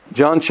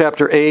John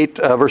chapter 8,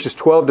 verses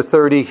 12 to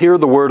 30, hear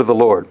the word of the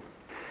Lord.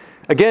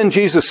 Again,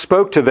 Jesus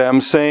spoke to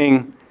them,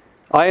 saying,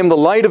 I am the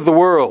light of the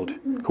world.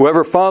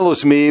 Whoever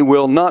follows me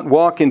will not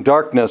walk in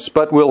darkness,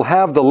 but will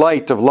have the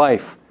light of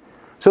life.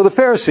 So the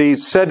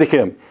Pharisees said to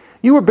him,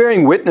 You are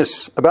bearing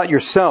witness about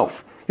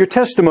yourself. Your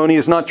testimony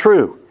is not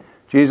true.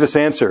 Jesus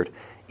answered,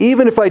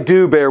 Even if I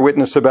do bear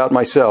witness about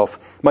myself,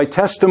 my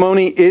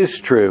testimony is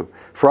true,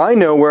 for I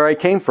know where I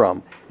came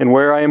from and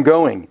where I am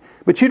going.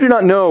 But you do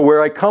not know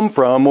where I come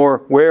from or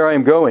where I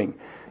am going.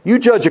 You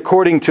judge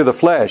according to the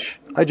flesh.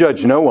 I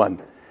judge no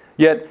one.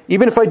 Yet,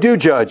 even if I do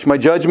judge, my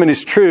judgment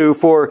is true,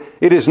 for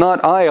it is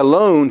not I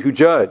alone who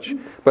judge,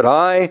 but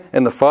I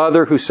and the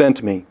Father who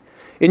sent me.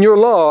 In your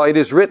law it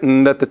is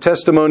written that the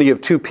testimony of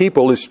two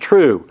people is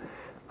true.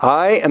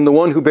 I am the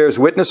one who bears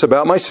witness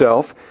about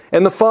myself,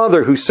 and the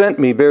Father who sent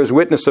me bears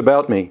witness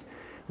about me.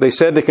 They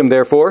said to him,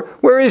 therefore,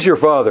 Where is your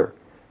Father?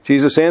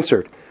 Jesus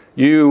answered,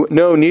 You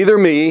know neither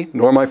me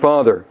nor my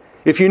Father.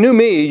 If you knew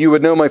me, you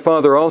would know my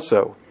Father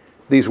also.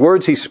 These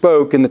words he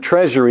spoke in the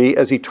treasury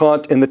as he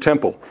taught in the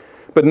temple.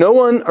 But no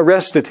one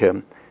arrested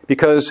him,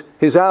 because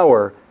his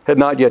hour had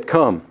not yet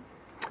come.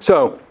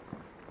 So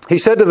he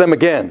said to them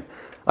again,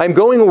 I am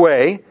going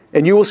away,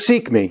 and you will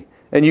seek me,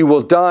 and you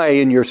will die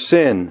in your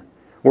sin.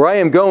 Where I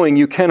am going,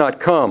 you cannot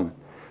come.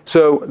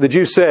 So the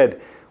Jews said,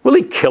 Will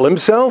he kill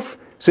himself,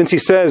 since he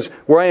says,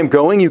 Where I am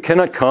going, you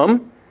cannot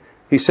come?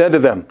 He said to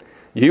them,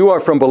 You are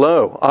from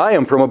below, I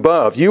am from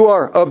above. You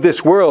are of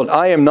this world,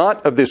 I am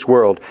not of this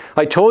world.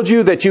 I told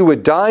you that you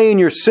would die in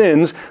your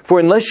sins, for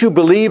unless you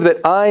believe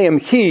that I am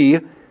He,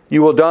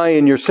 you will die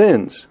in your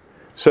sins.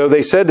 So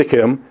they said to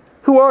him,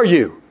 Who are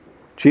you?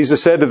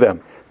 Jesus said to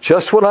them,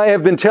 Just what I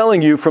have been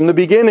telling you from the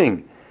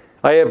beginning.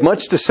 I have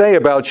much to say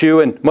about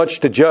you and much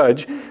to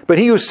judge, but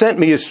he who sent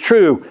me is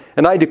true,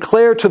 and I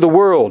declare to the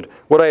world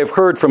what I have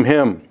heard from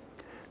him.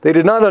 They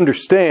did not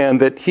understand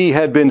that he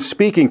had been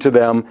speaking to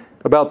them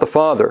about the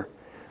Father.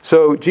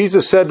 So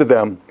Jesus said to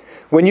them,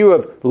 When you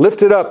have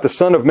lifted up the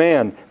Son of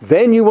Man,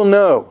 then you will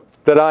know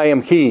that I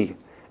am He,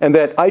 and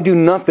that I do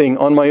nothing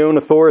on my own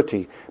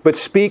authority, but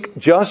speak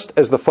just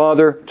as the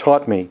Father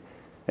taught me.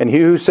 And he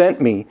who sent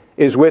me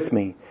is with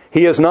me.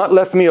 He has not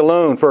left me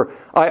alone, for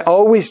I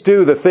always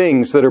do the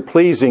things that are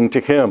pleasing to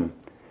Him.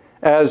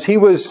 As he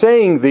was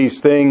saying these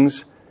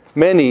things,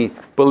 many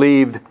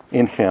believed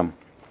in Him.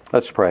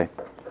 Let's pray.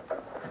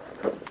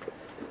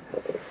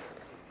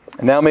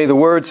 And now may the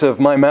words of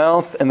my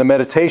mouth and the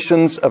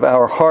meditations of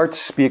our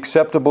hearts be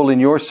acceptable in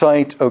your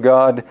sight, O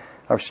God,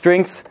 our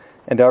strength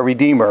and our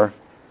Redeemer.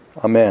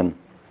 Amen.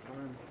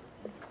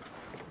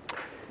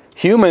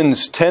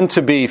 Humans tend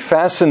to be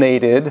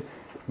fascinated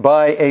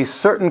by a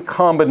certain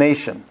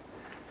combination.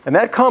 And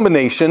that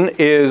combination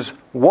is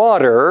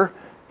water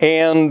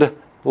and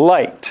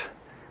light.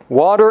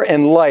 Water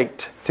and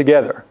light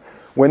together.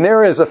 When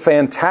there is a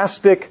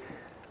fantastic,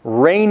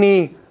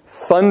 rainy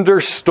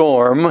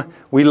thunderstorm,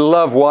 we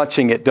love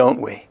watching it, don't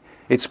we?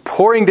 It's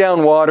pouring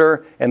down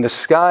water and the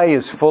sky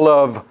is full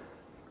of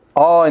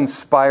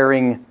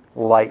awe-inspiring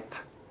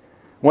light.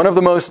 One of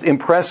the most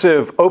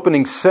impressive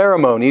opening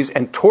ceremonies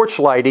and torch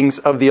lightings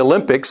of the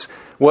Olympics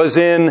was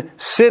in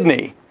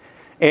Sydney.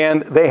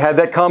 And they had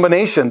that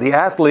combination. The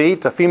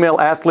athlete, a female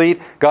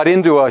athlete, got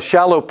into a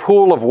shallow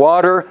pool of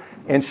water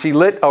and she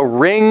lit a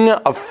ring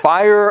of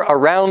fire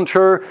around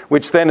her,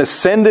 which then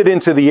ascended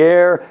into the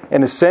air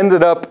and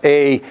ascended up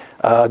a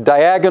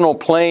diagonal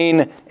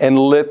plane and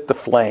lit the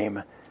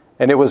flame.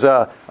 And it was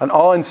an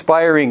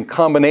awe-inspiring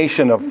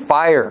combination of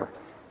fire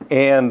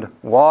and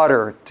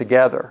water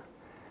together.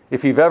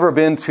 If you've ever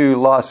been to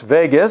Las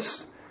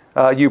Vegas,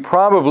 you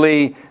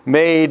probably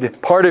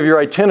made part of your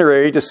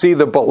itinerary to see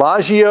the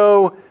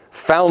Bellagio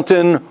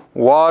Fountain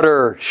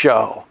Water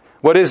Show.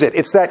 What is it?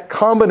 It's that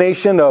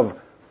combination of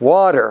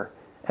water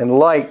and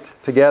light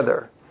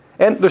together.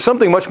 And there's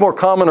something much more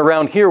common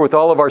around here with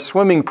all of our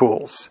swimming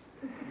pools.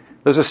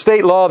 There's a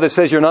state law that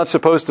says you're not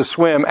supposed to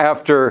swim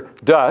after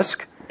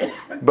dusk,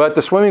 but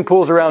the swimming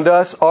pools around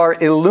us are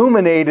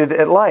illuminated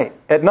at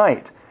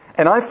night.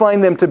 And I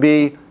find them to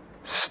be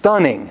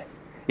stunning,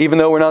 even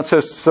though we're not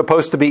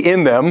supposed to be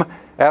in them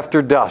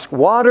after dusk.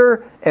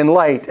 Water and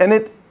light. And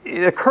it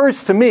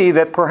occurs to me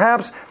that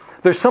perhaps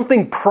there's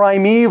something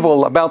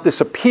primeval about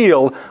this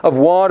appeal of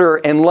water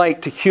and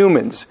light to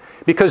humans,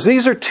 because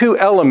these are two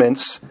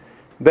elements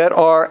that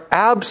are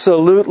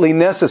absolutely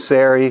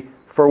necessary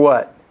for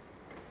what?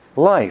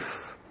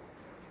 Life.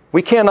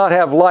 We cannot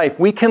have life.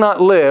 We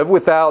cannot live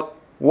without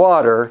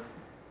water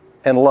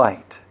and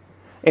light.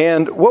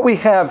 And what we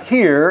have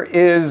here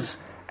is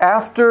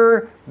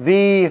after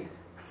the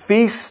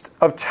Feast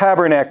of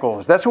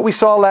Tabernacles. That's what we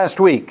saw last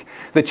week,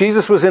 that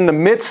Jesus was in the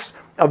midst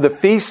of the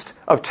Feast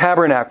of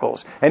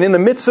Tabernacles. And in the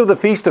midst of the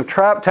Feast of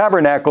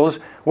Tabernacles,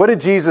 what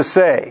did Jesus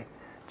say?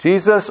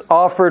 Jesus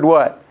offered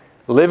what?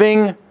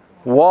 Living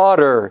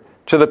water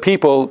to the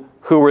people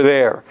who were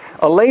there.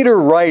 A later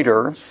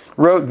writer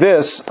wrote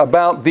this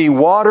about the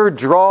water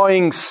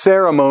drawing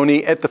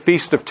ceremony at the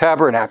Feast of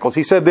Tabernacles.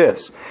 He said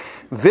this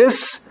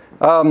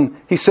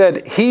he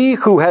said, he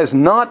who has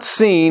not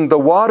seen the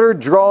water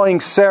drawing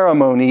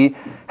ceremony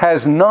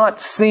has not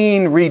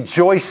seen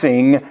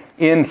rejoicing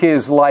in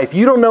his life.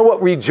 You don't know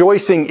what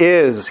rejoicing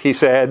is, he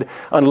said,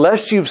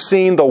 unless you've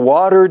seen the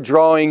water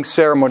drawing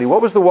ceremony.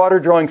 What was the water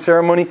drawing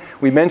ceremony?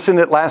 We mentioned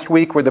it last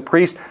week, where the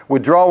priest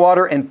would draw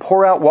water and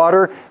pour out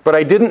water, but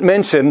I didn't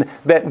mention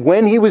that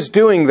when he was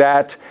doing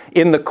that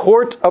in the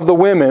court of the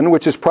women,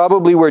 which is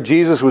probably where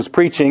Jesus was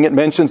preaching, it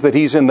mentions that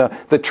he's in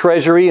the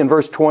treasury in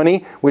verse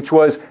 20, which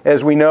was,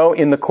 as we know,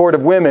 in the court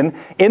of women.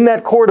 In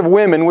that court of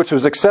women, which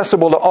was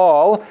accessible to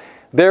all,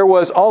 there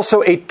was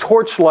also a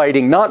torch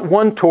lighting, not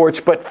one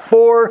torch, but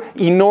 4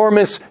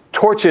 enormous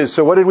torches.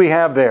 So what did we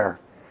have there?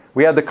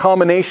 We had the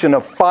combination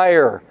of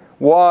fire,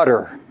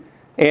 water,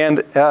 and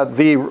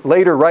the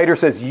later writer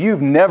says,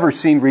 you've never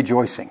seen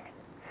rejoicing.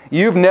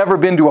 You've never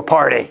been to a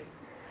party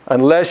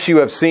unless you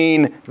have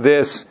seen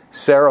this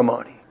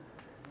ceremony.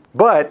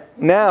 But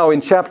now in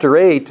chapter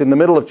 8, in the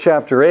middle of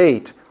chapter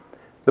 8,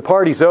 the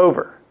party's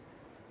over.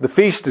 The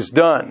feast is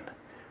done.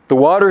 The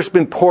water's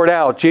been poured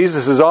out.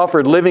 Jesus has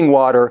offered living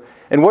water.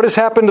 And what has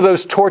happened to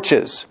those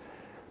torches?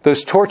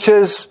 Those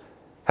torches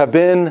have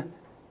been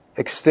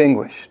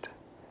extinguished.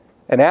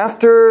 And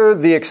after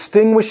the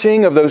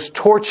extinguishing of those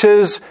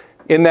torches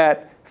in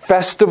that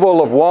festival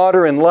of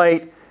water and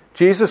light,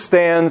 Jesus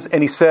stands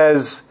and he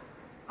says,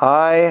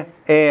 I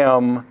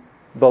am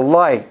the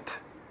light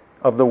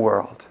of the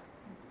world.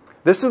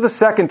 This is the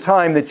second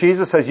time that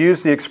Jesus has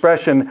used the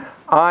expression,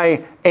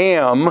 I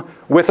am,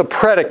 with a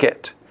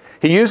predicate.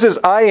 He uses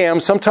I am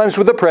sometimes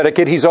with a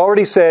predicate. He's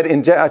already said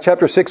in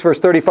chapter 6, verse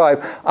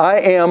 35, I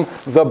am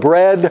the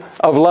bread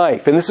of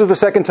life. And this is the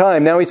second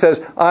time. Now he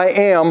says, I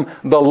am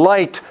the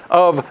light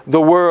of the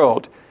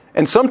world.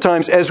 And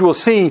sometimes, as we'll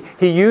see,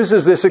 he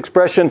uses this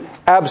expression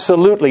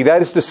absolutely.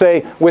 That is to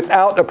say,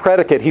 without a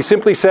predicate. He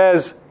simply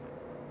says,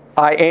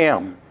 I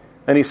am.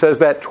 And he says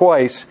that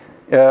twice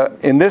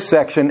in this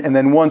section and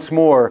then once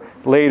more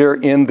later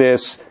in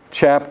this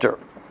chapter.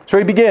 So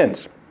he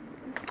begins.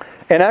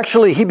 And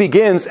actually, he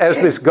begins as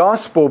this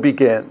gospel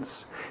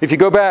begins. If you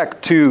go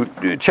back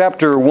to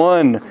chapter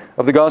 1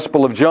 of the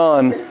Gospel of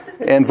John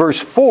and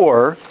verse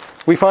 4,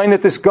 we find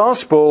that this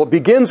gospel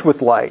begins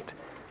with light.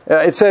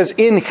 It says,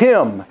 in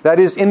him, that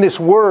is, in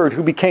this word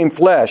who became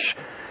flesh,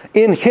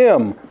 in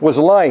him was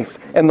life,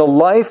 and the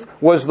life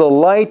was the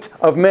light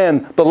of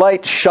men. The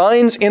light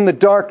shines in the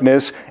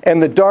darkness,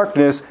 and the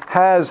darkness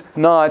has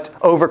not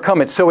overcome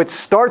it. So it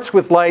starts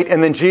with light,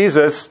 and then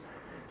Jesus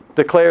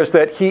declares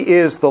that he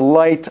is the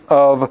light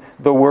of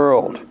the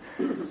world.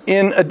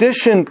 In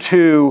addition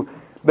to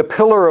the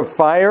pillar of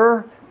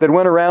fire that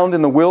went around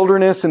in the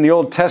wilderness in the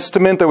Old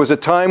Testament, there was a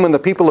time when the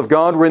people of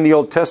God were in the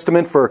Old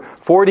Testament for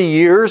 40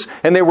 years,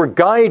 and they were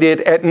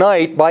guided at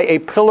night by a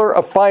pillar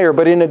of fire.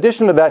 But in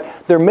addition to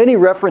that, there are many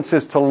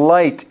references to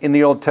light in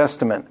the Old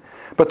Testament.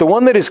 But the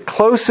one that is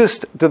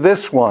closest to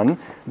this one,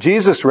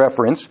 Jesus'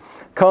 reference,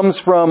 comes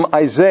from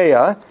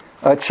Isaiah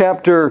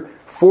chapter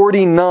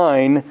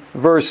 49,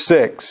 verse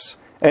 6.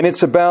 And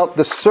it's about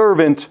the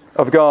servant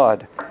of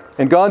God.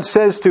 And God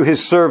says to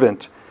his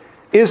servant,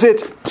 is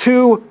it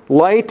too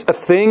light a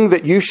thing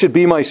that you should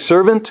be my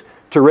servant,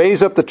 to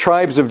raise up the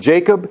tribes of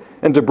Jacob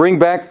and to bring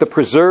back the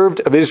preserved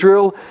of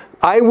Israel?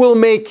 I will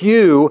make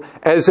you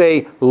as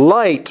a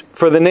light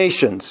for the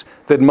nations,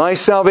 that my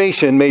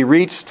salvation may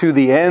reach to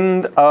the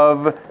end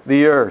of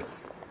the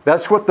earth.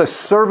 That's what the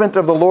servant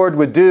of the Lord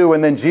would do.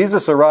 And then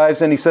Jesus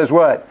arrives and he says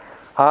what?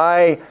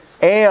 I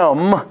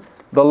am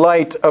the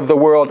light of the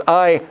world.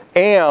 I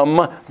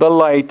am the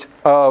light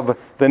of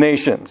the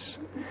nations.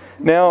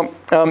 Now,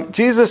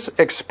 Jesus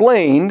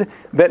explained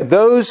that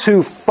those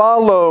who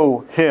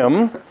follow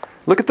him,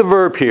 look at the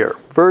verb here,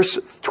 verse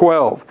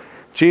 12.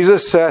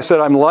 Jesus said,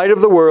 I'm light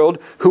of the world.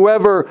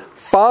 Whoever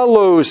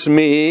follows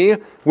me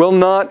will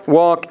not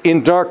walk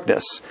in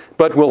darkness,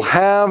 but will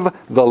have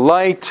the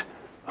light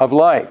of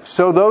life.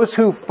 So those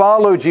who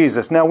follow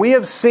Jesus. Now we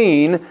have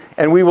seen,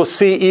 and we will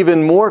see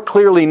even more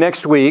clearly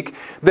next week,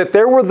 that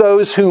there were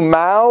those who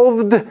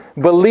mouthed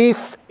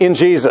belief in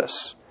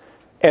Jesus.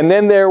 And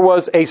then there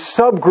was a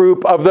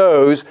subgroup of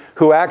those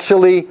who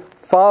actually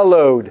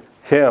followed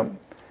him.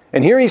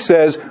 And here he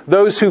says,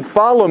 those who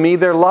follow me,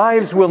 their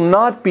lives will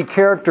not be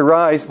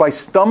characterized by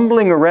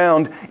stumbling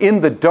around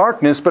in the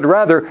darkness, but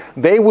rather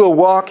they will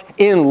walk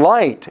in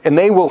light, and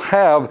they will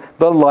have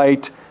the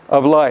light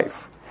of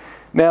life.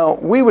 Now,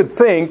 we would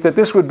think that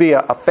this would be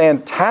a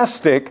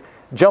fantastic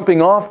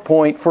jumping off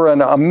point for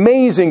an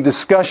amazing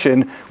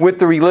discussion with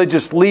the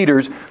religious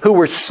leaders who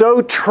were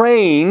so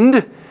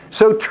trained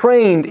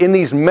in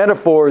these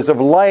metaphors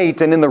of light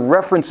and in the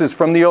references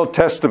from the Old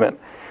Testament.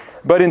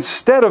 But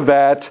instead of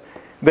that,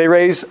 they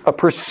raise a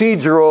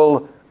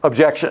procedural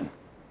objection.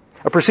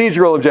 A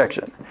procedural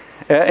objection.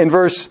 In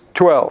verse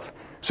 12.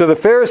 So the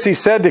Pharisees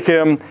said to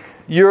him,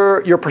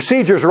 your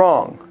procedure's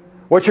wrong.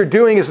 What you're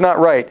doing is not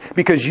right,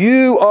 because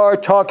you are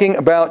talking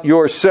about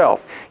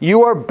yourself.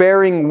 You are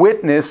bearing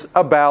witness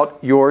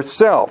about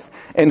yourself.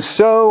 And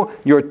so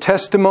your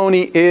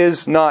testimony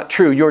is not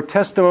true. Your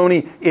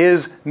testimony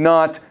is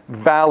not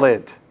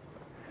valid.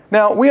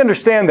 Now, we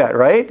understand that,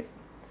 right?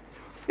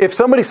 If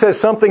somebody says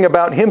something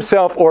about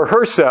himself or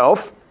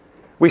herself,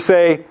 we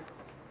say,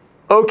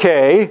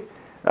 okay,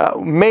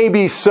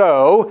 maybe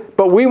so,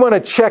 but we want to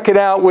check it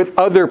out with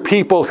other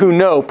people who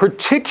know,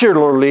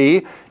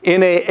 particularly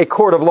in a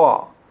court of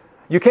law.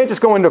 You can't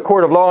just go into a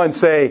court of law and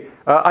say,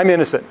 I'm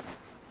innocent,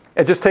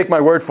 and just take my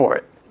word for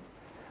it.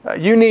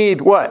 You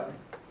need what?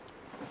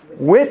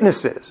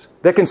 Witnesses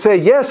that can say,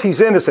 yes,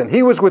 he's innocent.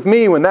 He was with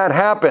me when that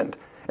happened.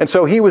 And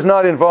so he was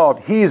not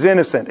involved. He's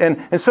innocent.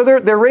 And so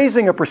they're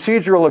raising a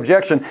procedural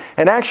objection.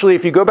 And actually,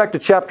 if you go back to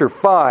chapter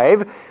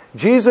 5,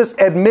 Jesus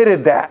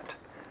admitted that.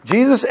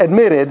 Jesus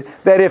admitted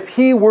that if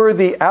he were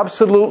the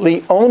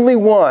absolutely only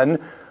one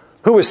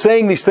who was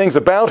saying these things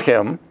about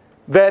him,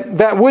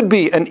 that would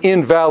be an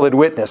invalid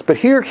witness. But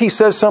here he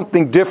says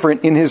something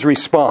different in his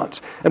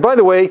response. And by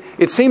the way,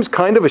 it seems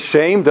kind of a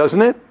shame,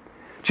 doesn't it?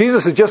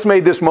 Jesus has just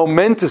made this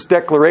momentous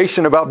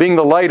declaration about being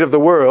the light of the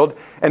world,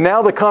 and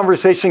now the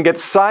conversation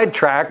gets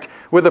sidetracked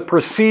with a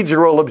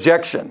procedural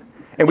objection.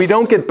 And we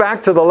don't get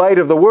back to the light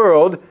of the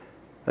world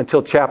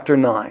until chapter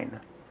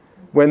 9,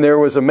 when there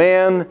was a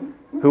man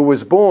who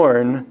was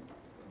born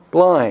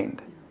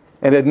blind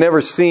and had never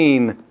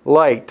seen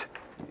light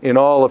in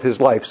all of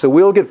his life. So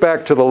we'll get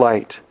back to the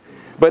light.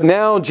 But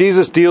now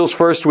Jesus deals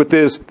first with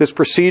this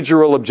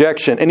procedural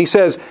objection. And he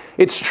says,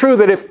 it's true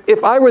that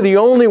if I were the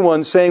only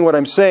one saying what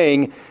I'm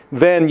saying,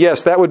 then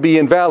yes, that would be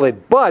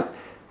invalid. But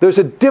there's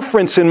a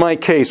difference in my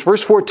case.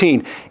 Verse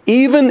 14,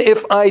 even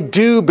if I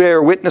do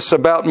bear witness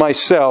about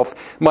myself,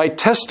 my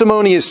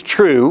testimony is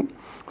true,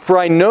 for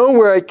I know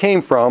where I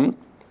came from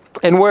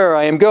and where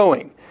I am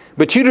going.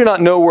 But you do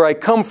not know where I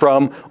come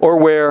from or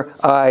where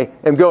I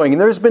am going. And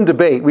there's been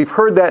debate. We've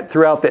heard that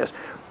throughout this.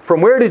 From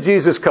where did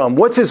Jesus come?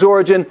 What's his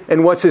origin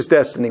and what's his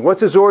destiny?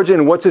 What's his origin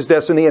and what's his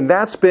destiny? And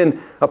that's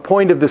been a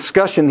point of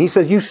discussion. He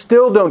says, you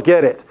still don't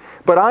get it.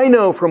 But I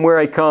know from where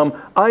I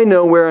come. I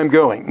know where I'm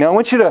going. Now I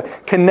want you to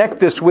connect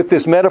this with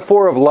this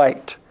metaphor of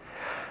light.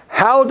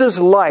 How does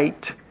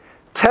light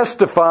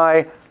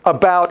testify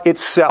about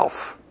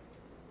itself?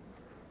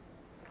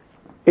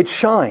 It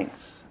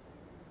shines.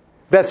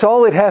 That's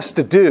all it has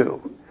to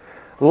do.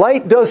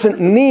 Light doesn't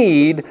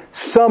need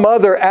some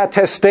other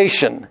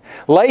attestation.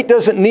 Light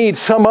doesn't need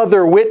some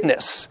other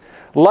witness.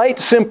 Light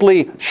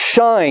simply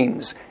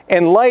shines.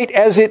 And light,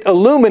 as it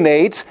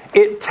illuminates,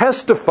 it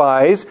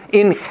testifies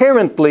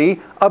inherently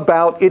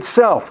about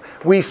itself.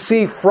 We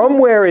see from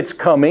where it's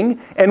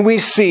coming, and we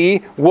see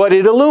what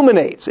it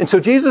illuminates. And so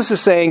Jesus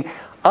is saying,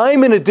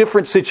 I'm in a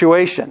different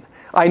situation.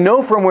 I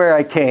know from where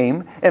I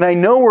came, and I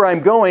know where I'm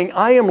going.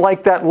 I am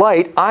like that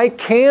light. I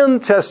can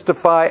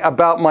testify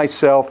about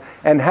myself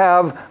and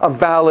have a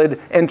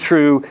valid and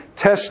true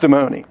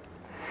testimony.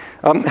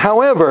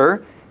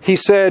 However, he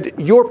said,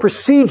 your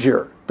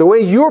procedure, the way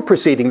you're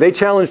proceeding, they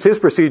challenged his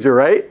procedure,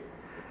 right?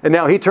 And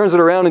now he turns it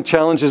around and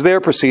challenges their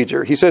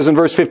procedure. He says in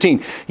verse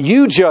 15,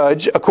 you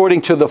judge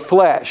according to the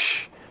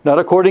flesh, not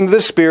according to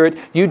the Spirit.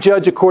 You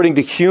judge according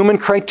to human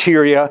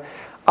criteria.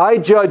 I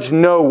judge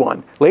no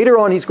one. Later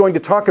on, he's going to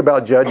talk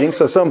about judging.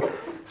 So some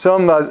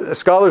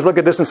scholars look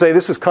at this and say,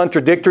 this is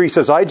contradictory. He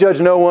says, I judge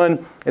no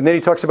one. And then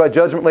he talks about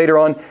judgment later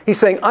on. He's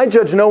saying, I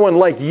judge no one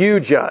like you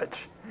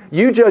judge.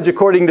 You judge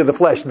according to the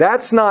flesh.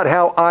 That's not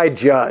how I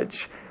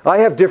judge. I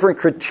have different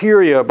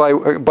criteria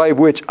by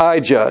which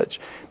I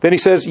judge. Then he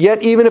says,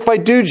 yet even if I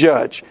do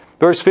judge,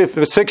 verse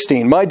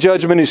 16, my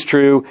judgment is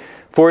true,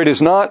 for it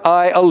is not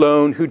I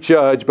alone who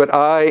judge, but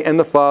I and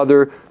the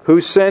Father who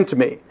sent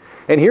me.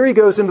 And here he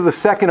goes into the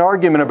second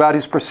argument about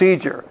his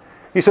procedure.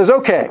 He says,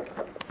 okay,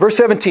 verse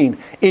 17,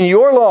 in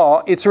your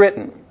law it's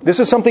written, this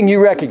is something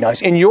you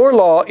recognize, in your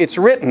law it's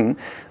written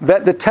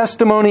that the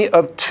testimony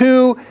of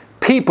two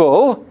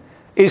people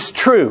is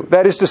true.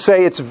 That is to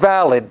say, it's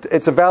valid.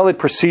 It's a valid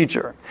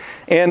procedure.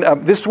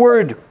 And this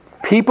word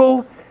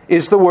people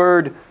is the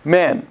word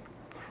men.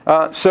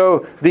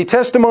 So the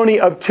testimony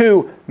of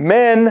two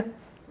men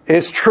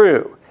is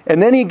true.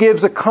 And then he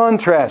gives a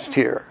contrast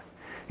here.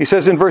 He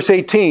says in verse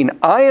 18,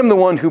 I am the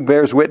one who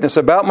bears witness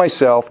about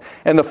myself,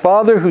 and the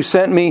Father who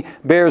sent me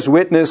bears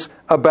witness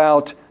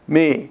about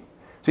me.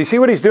 So you see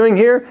what he's doing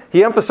here?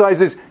 He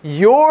emphasizes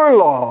your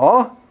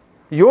law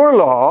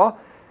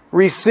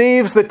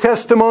receives the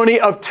testimony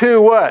of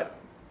two what?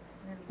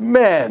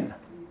 Men.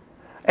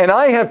 And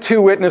I have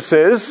two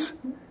witnesses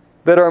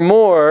that are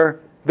more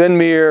than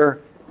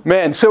mere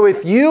men. So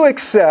if you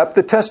accept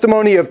the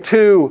testimony of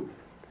two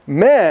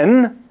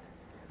men,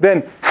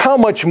 then how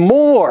much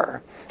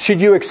more should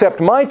you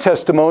accept my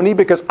testimony,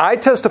 because I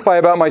testify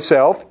about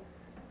myself,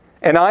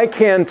 and I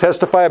can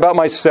testify about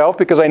myself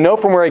because I know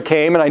from where I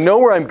came and I know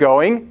where I'm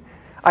going.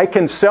 I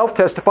can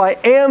self-testify,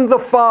 and the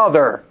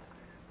Father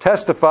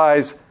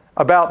testifies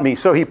about me.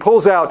 So he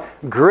pulls out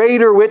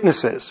greater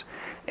witnesses,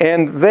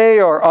 and they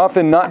are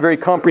often not very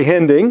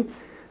comprehending,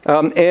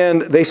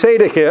 and they say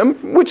to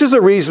him, which is a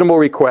reasonable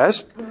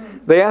request,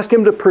 they ask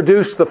him to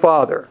produce the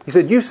Father. He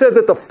said, you said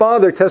that the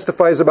Father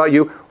testifies about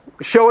you.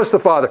 Show us the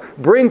Father.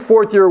 Bring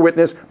forth your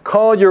witness.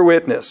 Call your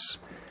witness.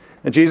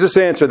 And Jesus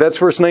answered. That's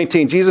verse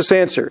 19. Jesus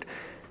answered.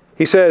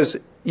 He says,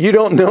 you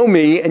don't know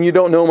me and you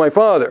don't know my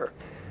Father.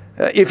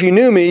 If you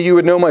knew me, you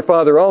would know my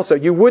Father also.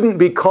 You wouldn't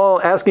be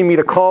asking me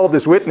to call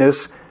this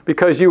witness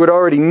because you would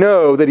already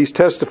know that he's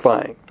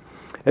testifying.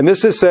 And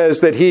this says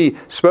that he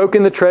spoke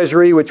in the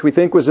treasury, which we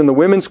think was in the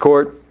women's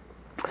court,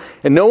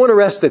 and no one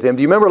arrested him.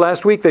 Do you remember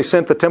last week they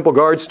sent the temple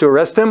guards to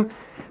arrest him?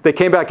 They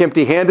came back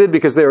empty-handed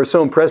because they were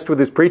so impressed with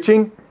his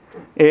preaching.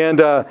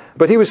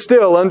 But he was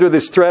still under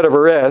this threat of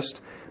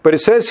arrest. But it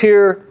says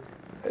here,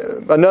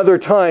 another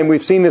time,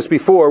 we've seen this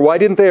before, why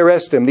didn't they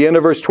arrest him? The end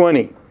of verse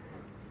 20.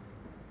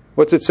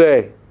 What's it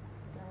say?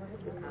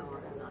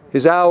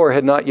 His hour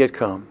had not yet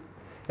come.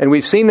 And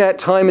we've seen that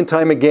time and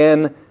time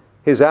again.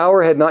 His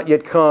hour had not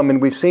yet come.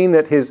 And we've seen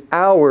that his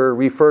hour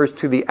refers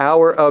to the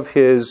hour of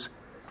his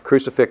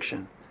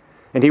crucifixion.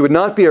 And he would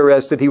not be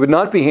arrested. He would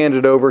not be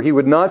handed over. He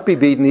would not be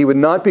beaten. He would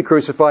not be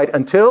crucified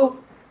until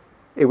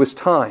it was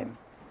time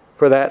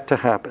for that to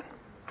happen.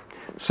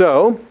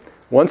 So,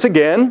 once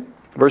again,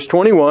 verse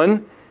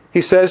 21,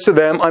 he says to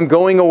them, I'm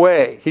going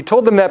away. He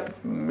told them that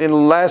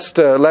in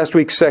last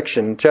week's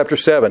section, chapter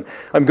 7.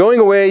 I'm going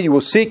away, you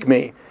will seek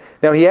me.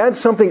 Now he adds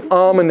something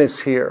ominous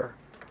here.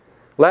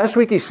 Last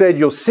week he said,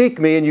 you'll seek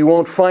me and you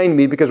won't find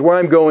me because where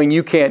I'm going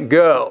you can't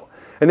go.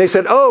 And they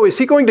said, oh, is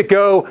he going to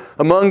go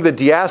among the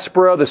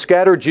diaspora, the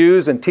scattered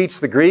Jews, and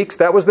teach the Greeks?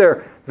 That was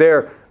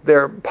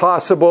their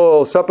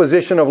possible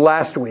supposition of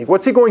last week.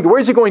 Where's he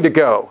going to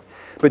go?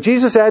 But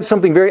Jesus adds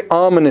something very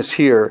ominous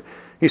here.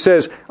 He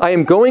says, I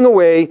am going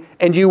away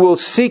and you will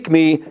seek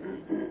me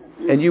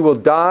and you will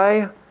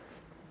die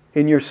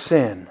in your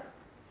sin.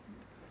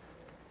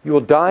 You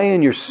will die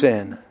in your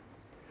sin.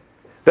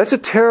 That's a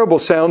terrible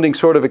sounding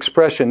sort of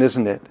expression,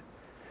 isn't it?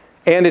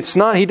 And it's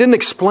not, he didn't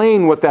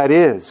explain what that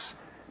is.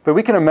 But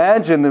we can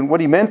imagine what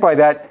he meant by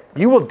that.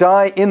 You will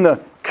die in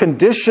the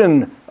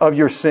condition of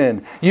your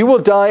sin. You will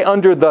die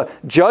under the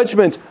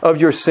judgment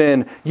of your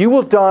sin. You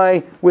will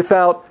die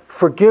without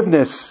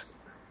forgiveness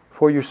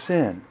for your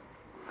sin.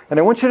 And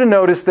I want you to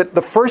notice that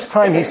the first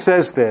time he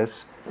says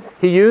this,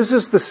 he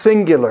uses the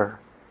singular.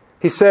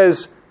 He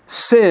says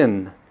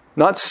sin,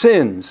 not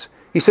sins.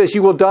 He says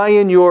you will die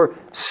in your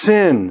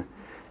sin.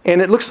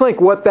 And it looks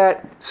like what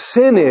that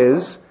sin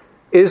is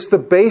the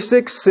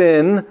basic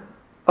sin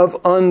of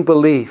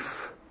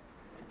unbelief.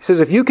 He says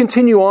if you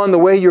continue on the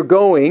way you're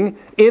going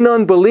in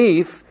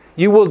unbelief,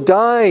 you will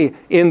die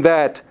in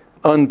that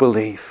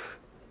unbelief.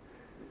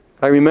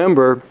 I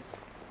remember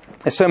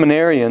as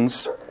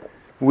seminarians,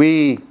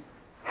 we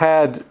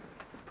had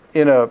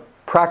in a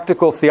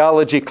practical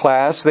theology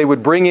class, they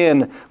would bring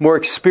in more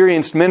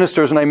experienced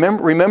ministers, and I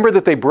remember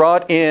that they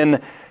brought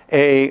in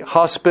a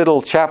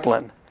hospital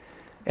chaplain.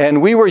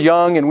 And we were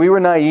young and we were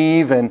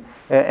naive and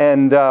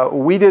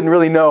we didn't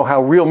really know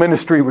how real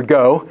ministry would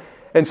go.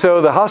 And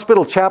so the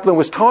hospital chaplain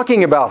was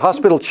talking about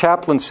hospital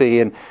chaplaincy,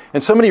 and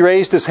somebody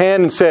raised his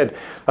hand and said,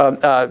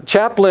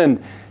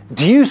 Chaplain,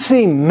 do you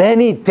see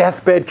many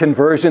deathbed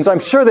conversions? I'm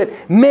sure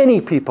that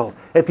many people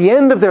at the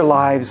end of their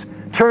lives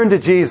turn to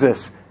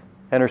Jesus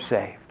and are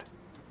saved.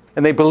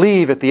 And they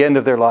believe at the end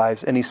of their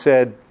lives. And he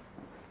said,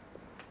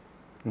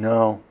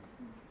 no.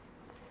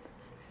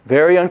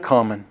 Very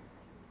uncommon.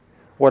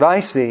 What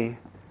I see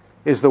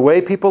is the way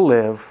people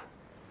live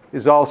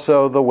is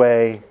also the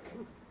way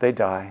they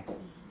die.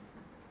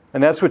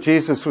 And that's what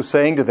Jesus was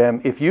saying to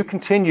them. If you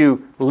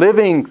continue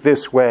living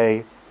this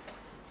way,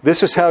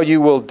 this is how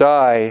you will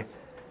die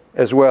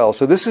as well.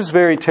 So this is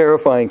very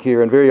terrifying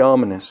here and very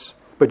ominous.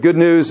 But good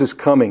news is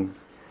coming.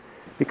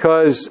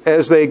 Because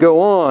as they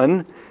go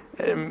on,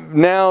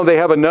 now they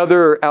have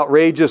another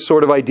outrageous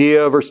sort of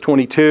idea. Verse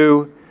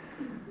 22,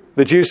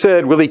 the Jews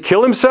said, will he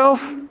kill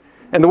himself?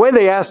 And the way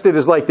they asked it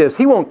is like this: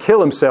 he won't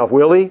kill himself,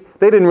 will he?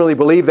 They didn't really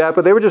believe that,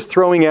 but they were just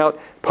throwing out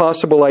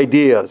possible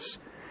ideas.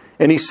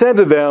 And he said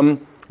to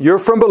them, you're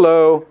from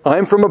below,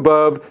 I'm from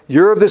above,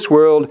 you're of this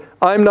world,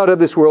 I'm not of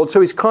this world.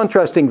 So he's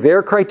contrasting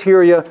their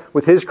criteria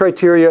with his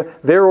criteria,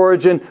 their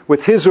origin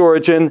with his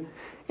origin.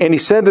 And he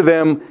said to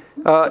them,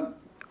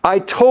 I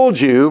told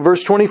you,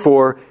 verse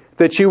 24,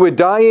 that you would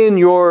die in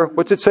your,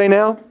 what's it say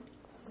now?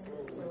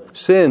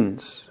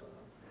 Sins.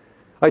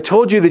 I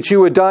told you that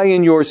you would die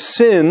in your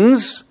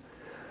sins,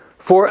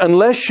 for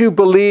unless you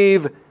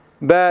believe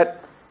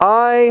that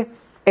I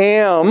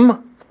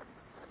am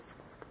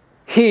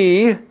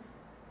He,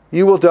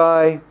 you will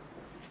die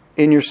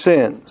in your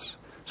sins.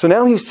 So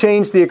now he's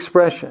changed the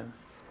expression.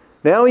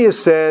 Now he has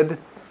said,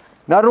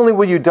 not only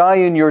will you die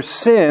in your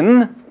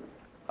sin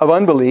of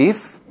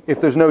unbelief,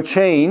 if there's no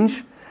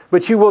change,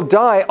 but you will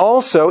die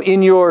also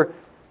in your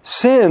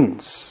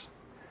sins.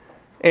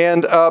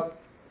 And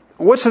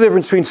what's the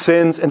difference between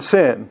sins and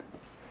sin?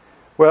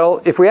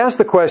 Well, if we ask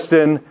the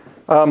question,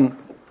 are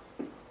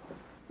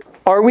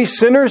we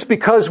sinners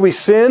because we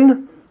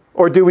sin,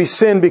 or do we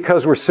sin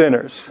because we're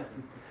sinners?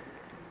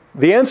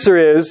 The answer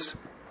is,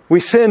 we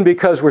sin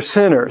because we're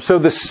sinners. So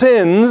the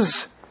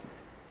sins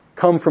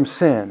come from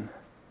sin.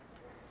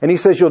 And he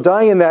says you'll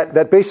die in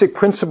that basic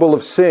principle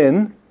of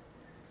sin,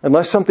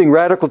 unless something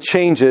radical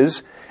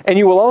changes. And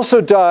you will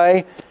also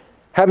die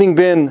having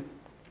been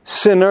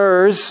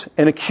sinners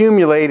and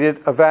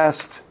accumulated a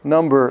vast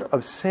number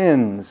of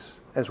sins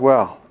as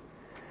well.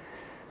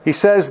 He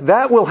says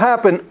that will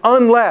happen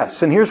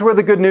unless, and here's where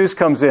the good news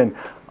comes in,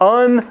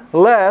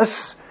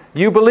 unless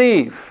you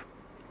believe.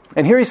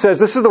 And here he says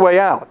this is the way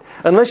out.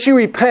 Unless you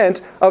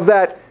repent of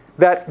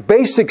that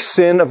basic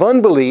sin of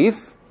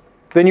unbelief,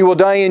 then you will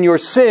die in your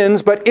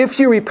sins. But if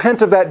you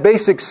repent of that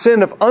basic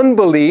sin of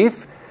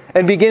unbelief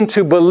and begin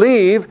to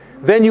believe,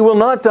 then you will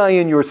not die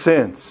in your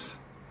sins.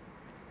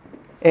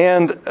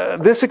 And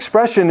this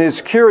expression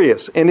is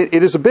curious, and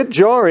it is a bit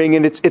jarring,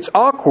 and it's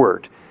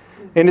awkward.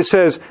 And it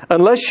says,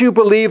 unless you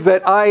believe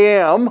that I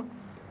am,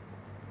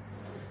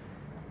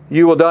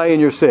 you will die in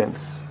your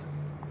sins.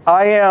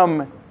 I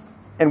am,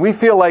 and we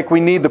feel like we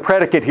need the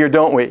predicate here,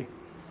 don't we?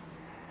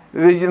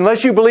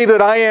 Unless you believe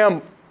that I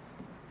am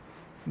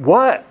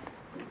what?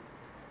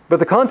 But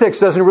the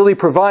context doesn't really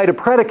provide a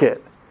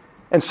predicate.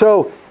 And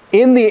so,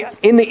 in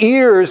the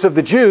ears of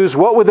the Jews,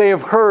 what would they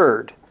have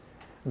heard?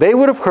 They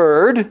would have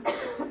heard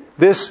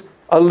this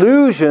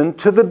allusion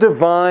to the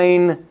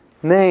divine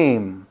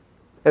name,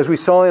 as we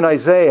saw in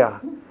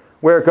Isaiah,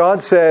 where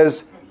God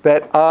says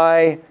that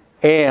I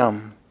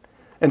am.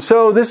 And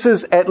so this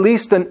is at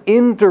least an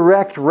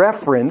indirect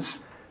reference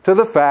to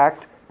the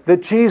fact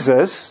that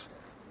Jesus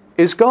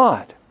is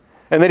God,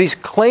 and that He's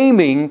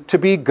claiming to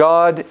be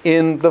God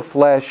in the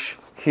flesh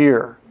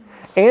here.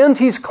 And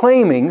He's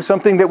claiming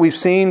something that we've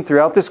seen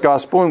throughout this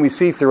gospel and we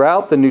see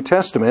throughout the New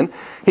Testament.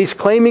 He's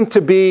claiming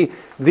to be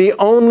the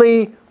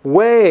only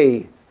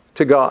way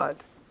to God.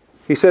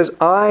 He says,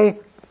 I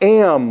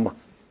am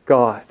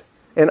God,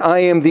 and I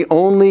am the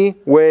only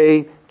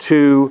way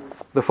to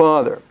the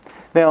Father.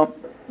 Now,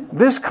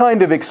 this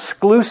kind of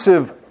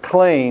exclusive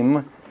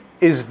claim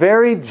is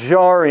very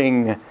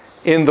jarring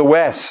in the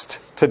West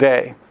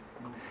today.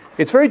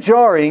 It's very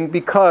jarring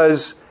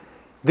because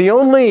the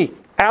only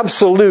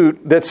absolute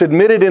that's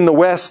admitted in the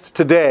West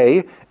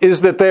today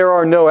is that there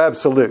are no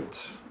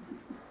absolutes,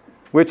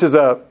 which is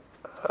a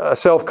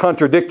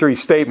self-contradictory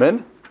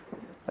statement.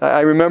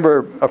 I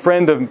remember a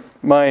friend of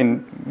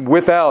mine,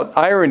 without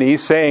irony,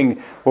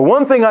 saying, well,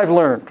 one thing I've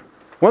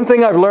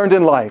learned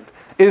in life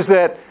is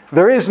that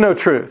there is no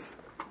truth.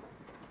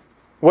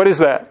 What is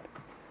that?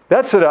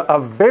 That's a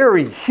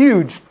very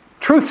huge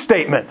truth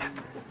statement.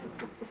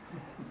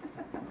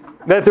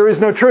 That there is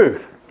no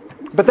truth.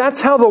 But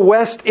that's how the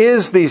West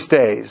is these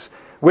days,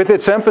 with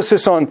its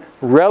emphasis on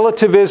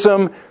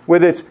relativism,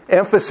 with its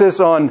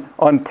emphasis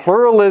on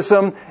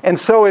pluralism. And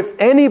so if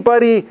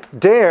anybody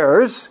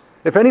dares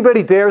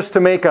to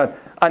make an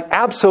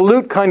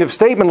absolute kind of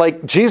statement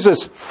like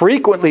Jesus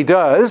frequently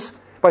does,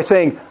 by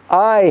saying,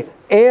 I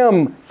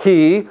am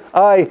He,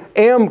 I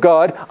am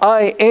God,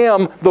 I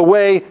am the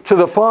way to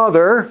the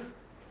Father,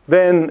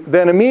 then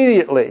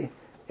immediately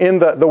in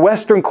the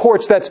Western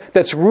courts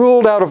that's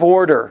ruled out of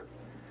order.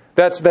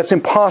 That's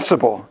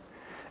impossible.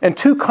 And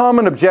two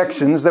common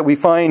objections that we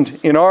find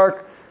in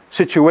our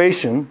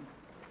situation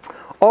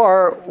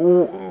are,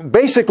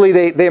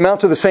 basically they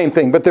amount to the same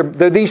thing, but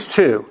they're these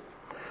two.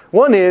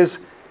 One is,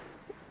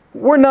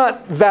 we're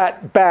not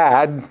that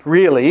bad,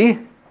 really,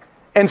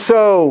 and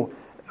so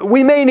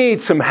we may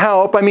need some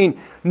help. I mean,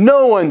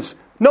 no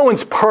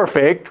one's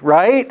perfect,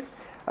 right?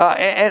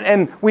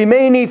 And we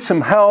may need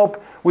some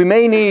help. We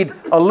may need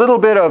a little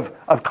bit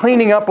of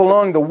cleaning up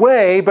along the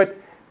way, but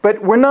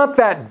we're not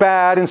that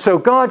bad, and so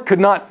God could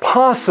not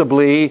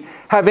possibly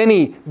have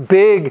any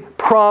big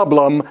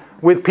problem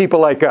with people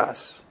like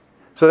us.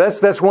 So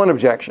that's one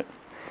objection.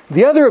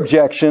 The other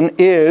objection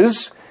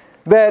is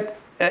that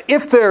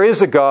if there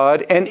is a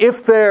God, and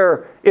if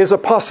there is a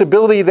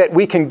possibility that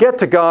we can get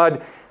to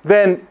God,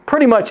 then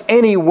pretty much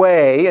any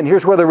way, and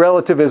here's where the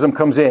relativism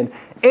comes in,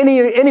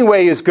 any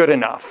way is good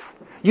enough.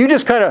 You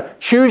just kind of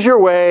choose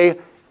your way,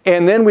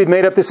 and then we've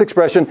made up this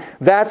expression,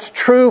 that's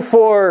true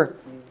for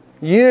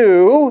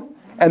you,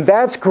 and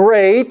that's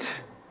great.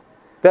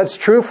 That's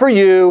true for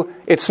you.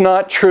 It's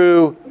not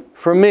true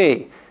for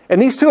me. And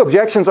these two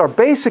objections are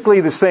basically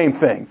the same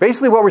thing.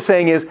 Basically what we're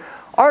saying is,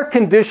 our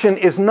condition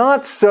is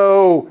not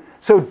so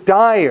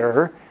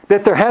dire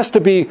that there has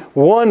to be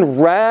one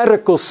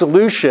radical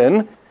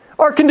solution.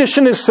 Our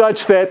condition is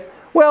such that,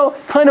 well,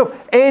 kind of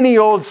any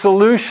old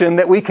solution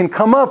that we can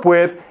come up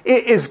with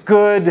is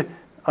good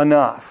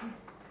enough.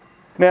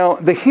 Now,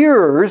 the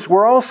hearers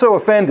were also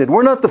offended.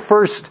 We're not the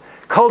first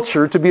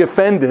culture to be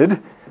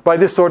offended by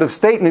this sort of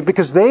statement,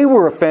 because they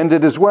were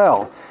offended as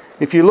well.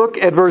 If you look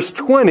at verse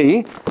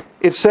 20,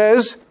 it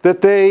says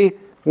that they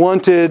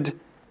wanted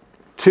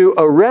to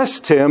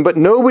arrest him, but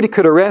nobody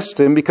could arrest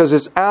him because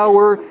his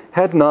hour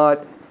had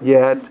not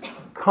yet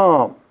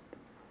come.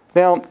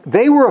 Now,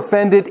 they were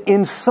offended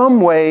in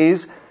some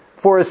ways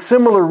for a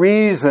similar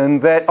reason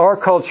that our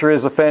culture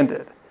is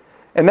offended.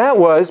 And that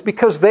was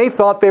because they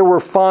thought they were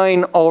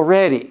fine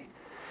already.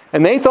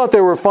 And they thought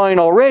they were fine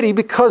already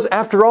because,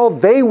 after all,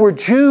 they were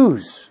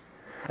Jews.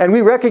 And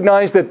we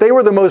recognize that they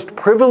were the most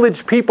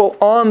privileged people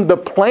on the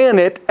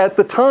planet at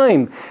the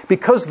time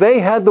because they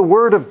had the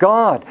Word of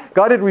God.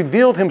 God had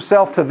revealed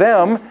Himself to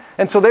them,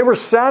 and so they were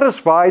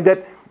satisfied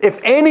that If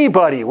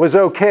anybody was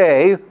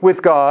okay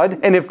with God,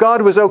 and if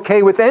God was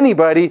okay with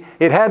anybody,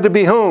 it had to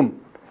be whom?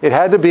 It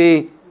had to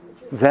be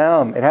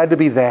them. It had to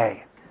be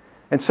they.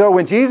 And so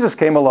when Jesus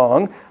came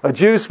along, a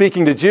Jew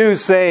speaking to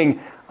Jews saying,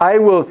 I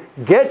will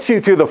get you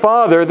to the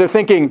Father, they're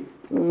thinking,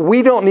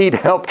 we don't need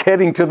help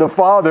getting to the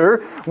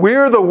Father.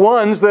 We're the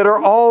ones that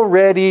are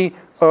already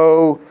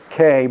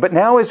okay. But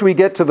now as we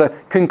get to the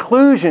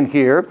conclusion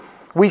here,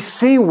 we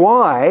see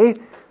why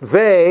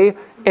they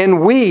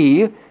and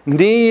we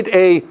need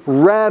a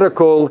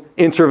radical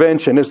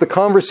intervention as the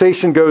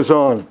conversation goes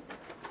on.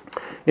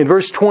 In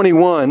verse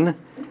 21,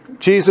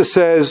 Jesus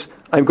says,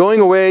 I'm going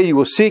away, you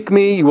will seek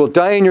me, you will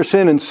die in your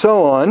sin, and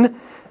so on,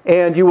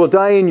 and you will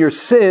die in your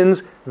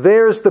sins.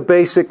 There's the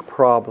basic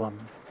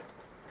problem.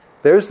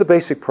 There's the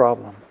basic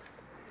problem.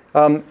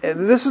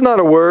 This is not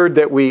a word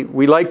that we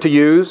like to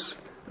use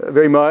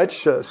very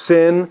much,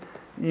 sin.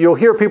 You'll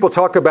hear people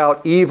talk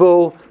about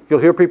evil.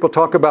 You'll hear people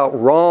talk about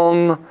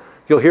wrong.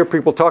 You'll hear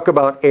people talk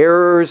about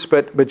errors,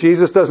 but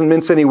Jesus doesn't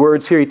mince any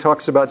words here. He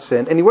talks about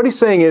sin. And what he's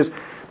saying is,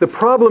 the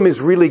problem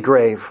is really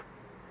grave.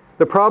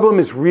 The problem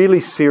is really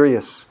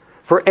serious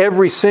for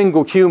every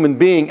single human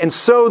being. And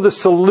so the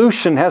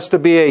solution has to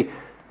be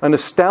an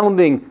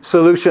astounding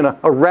solution,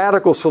 a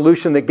radical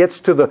solution that gets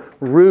to the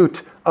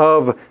root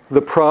of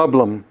the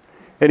problem.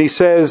 And he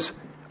says,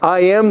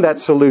 I am that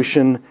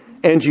solution,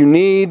 and you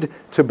need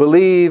to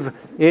believe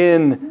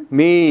in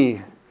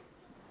me.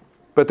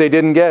 But they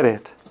didn't get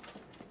it.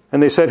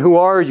 And they said, who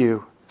are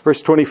you?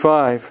 Verse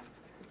 25.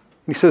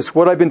 He says,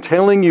 what I've been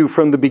telling you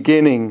from the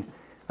beginning.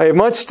 I have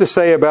much to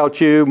say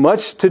about you,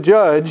 much to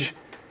judge,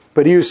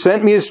 but he who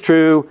sent me is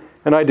true,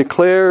 and I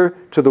declare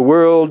to the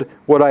world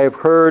what I have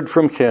heard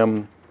from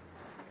him.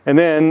 And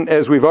then,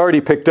 as we've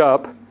already picked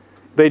up,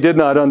 they did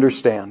not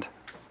understand.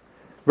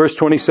 Verse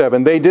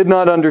 27, they did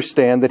not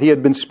understand that he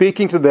had been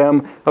speaking to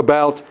them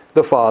about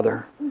the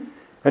Father.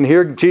 And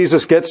here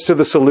Jesus gets to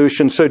the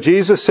solution. So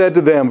Jesus said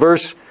to them,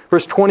 verse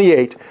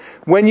 28,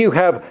 when you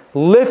have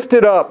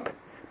lifted up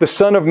the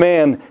Son of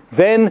Man,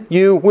 then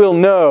you will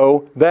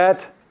know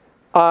that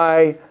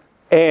I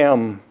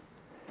am,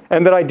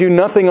 and that I do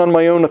nothing on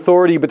my own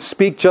authority, but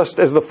speak just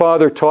as the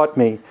Father taught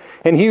me.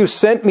 And he who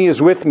sent me is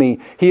with me.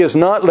 He has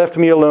not left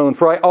me alone,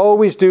 for I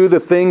always do the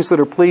things that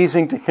are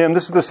pleasing to him.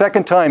 This is the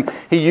second time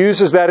he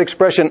uses that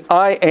expression,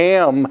 I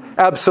am,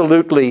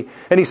 absolutely.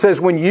 And he says,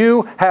 when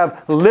you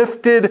have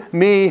lifted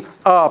me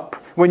up,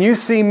 when you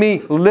see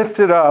me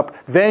lifted up,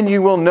 then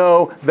you will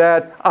know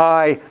that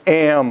I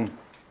am.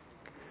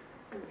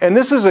 And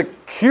this is a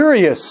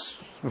curious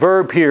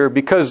verb here,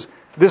 because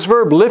this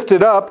verb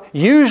lifted up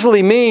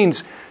usually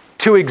means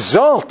to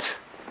exalt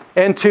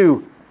and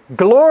to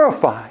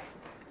glorify.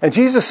 And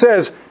Jesus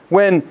says,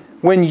 when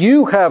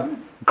you have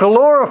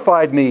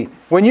glorified me,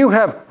 when you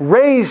have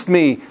raised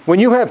me, when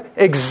you have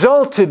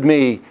exalted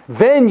me,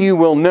 then you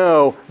will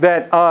know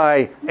that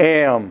I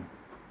am.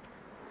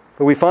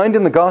 But we find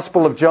in the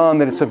Gospel of John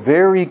that it's a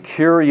very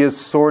curious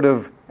sort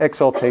of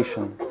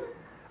exaltation.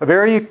 A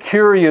very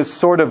curious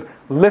sort of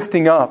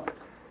lifting up.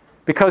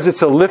 Because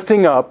it's a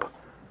lifting up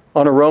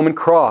on a Roman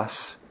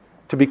cross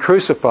to be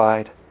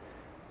crucified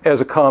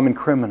as a common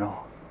criminal.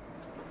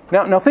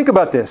 Now think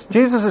about this.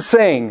 Jesus is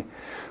saying,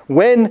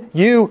 when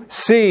you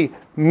see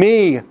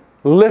me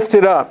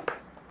lifted up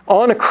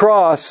on a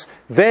cross,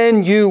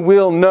 then you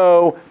will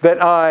know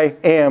that I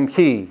am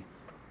He.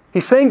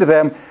 He's saying to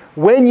them,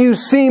 when you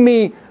see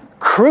me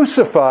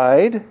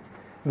crucified,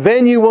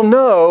 then you will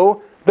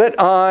know that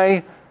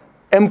I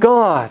am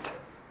God.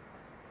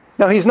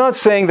 Now, he's not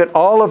saying that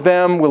all of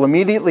them will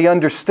immediately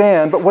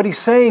understand, but what he's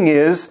saying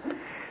is,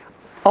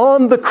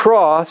 on the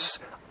cross,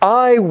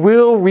 I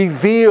will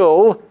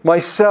reveal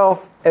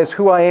myself as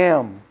who I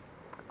am.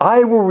 I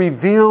will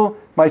reveal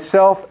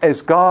myself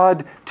as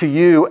God to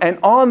you. And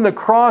on the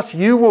cross,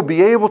 you will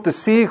be able to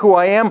see who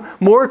I am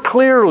more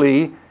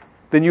clearly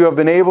than you have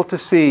been able to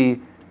see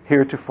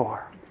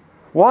heretofore.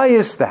 Why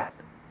is that?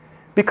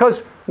 Because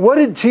what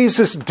did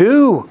Jesus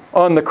do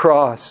on the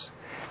cross?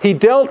 He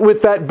dealt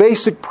with that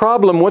basic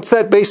problem. What's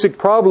that basic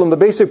problem? The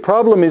basic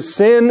problem is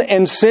sin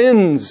and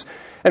sins.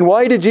 And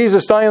why did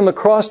Jesus die on the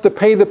cross? To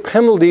pay the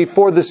penalty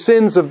for the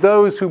sins of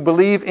those who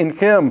believe in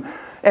Him.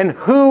 And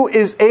who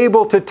is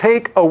able to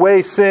take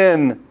away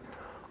sin?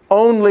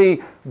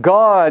 Only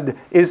God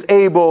is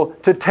able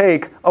to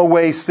take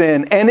away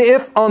sin. And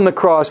if on the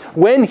cross,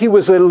 when He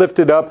was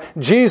lifted up,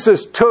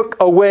 Jesus took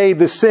away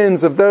the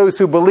sins of those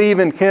who believe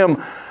in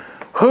Him,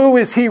 who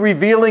is He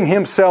revealing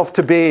Himself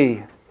to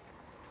be?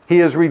 He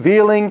is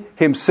revealing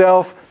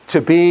Himself to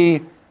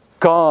be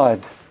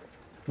God,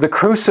 the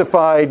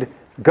crucified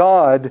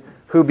God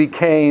who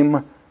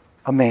became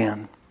a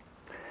man.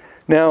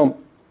 Now,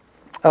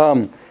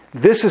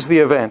 this is the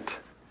event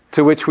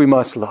to which we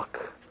must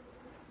look.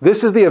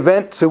 This is the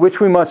event to which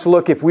we must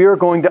look if we are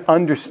going to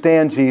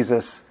understand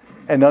Jesus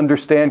and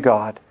understand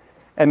God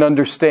and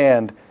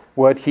understand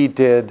what He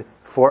did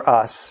for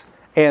us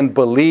and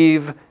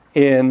believe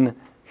in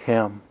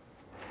Him.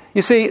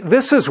 You see,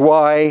 this is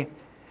why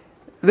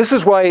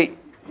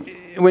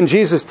when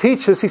Jesus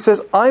teaches, He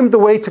says, I'm the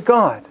way to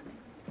God.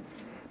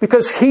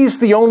 because He's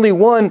the only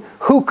one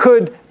who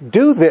could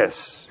do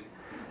this.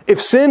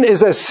 If sin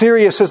is as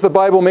serious as the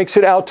Bible makes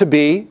it out to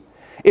be,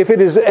 if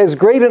it is as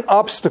great an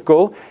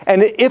obstacle,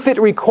 and if it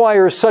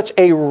requires such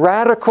a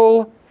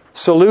radical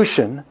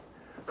solution,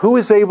 who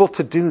is able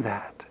to do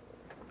that?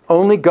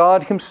 Only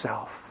God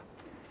Himself.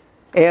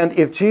 And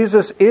if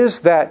Jesus is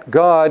that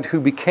God who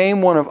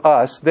became one of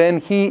us, then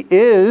He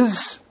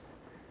is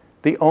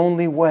the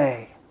only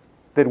way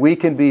that we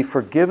can be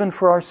forgiven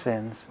for our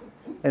sins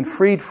and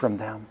freed from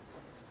them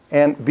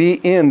and be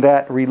in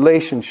that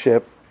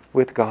relationship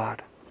with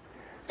God.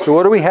 So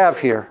what do we have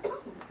here?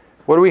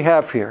 What do we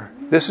have here?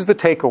 This is the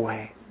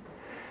takeaway.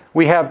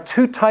 We have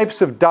two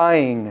types of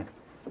dying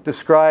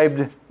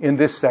described in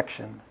this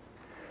section.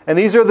 And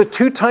these are the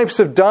two types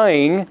of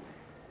dying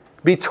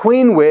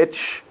between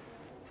which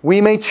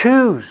we may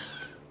choose.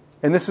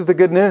 And this is the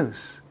good news.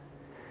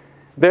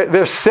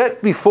 They're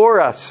set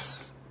before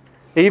us.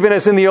 Even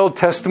as in the Old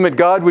Testament,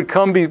 God would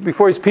come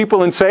before His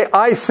people and say,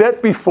 I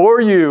set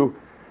before you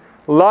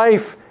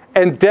life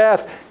and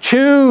death.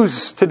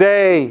 Choose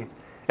today.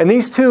 And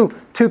these two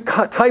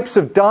types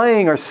of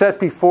dying are set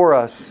before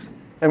us.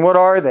 And what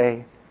are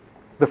they?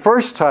 The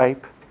first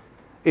type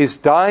is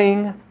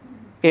dying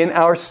in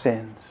our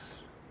sins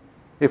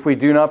if we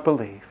do not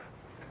believe.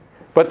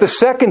 But the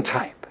second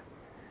type,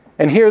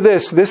 and hear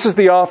this is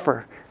the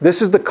offer.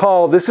 This is the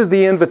call. This is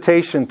the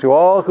invitation to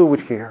all who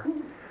would hear.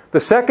 The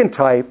second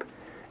type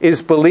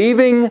is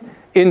believing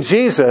in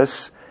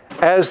Jesus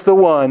as the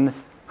one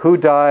who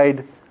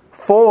died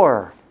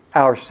for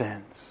our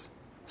sins.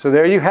 So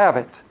there you have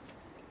it.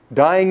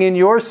 Dying in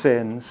your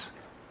sins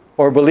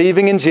or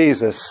believing in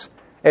Jesus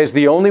as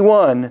the only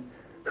one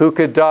who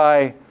could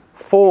die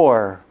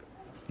for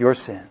your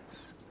sins.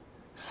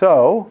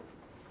 So,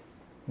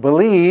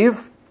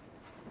 believe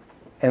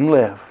and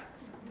live.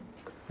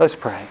 Let's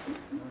pray.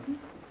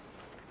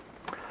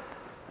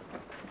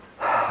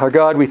 Our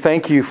God, we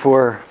thank You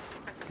for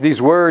these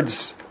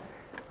words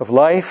of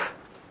life.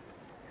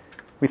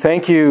 We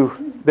thank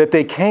You that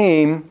they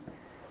came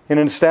in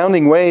an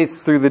astounding way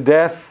through the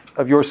death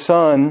of Your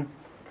Son,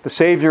 the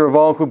Savior of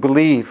all who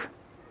believe.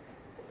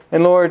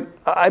 And Lord,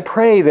 I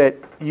pray that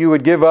You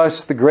would give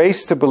us the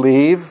grace to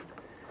believe,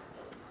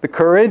 the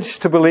courage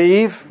to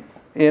believe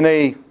in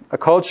a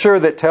culture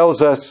that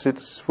tells us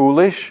it's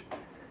foolish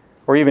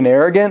or even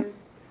arrogant.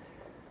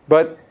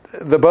 But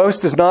the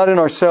boast is not in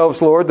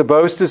ourselves, Lord. The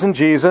boast is in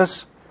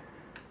Jesus,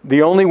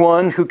 the only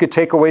one who could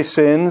take away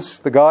sins,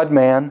 the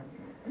God-man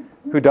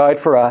who died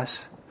for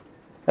us.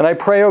 And I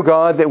pray, O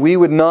God, that we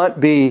would not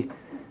be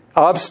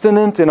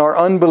obstinate in our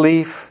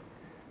unbelief,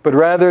 but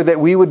rather that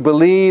we would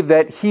believe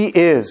that He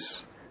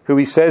is who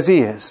He says He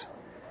is,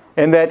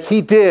 and that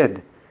He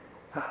did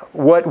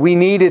what we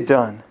needed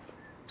done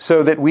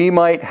so that we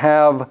might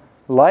have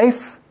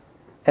life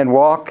and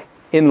walk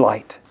in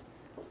light.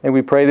 And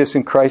we pray this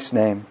in Christ's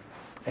name.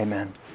 Amen.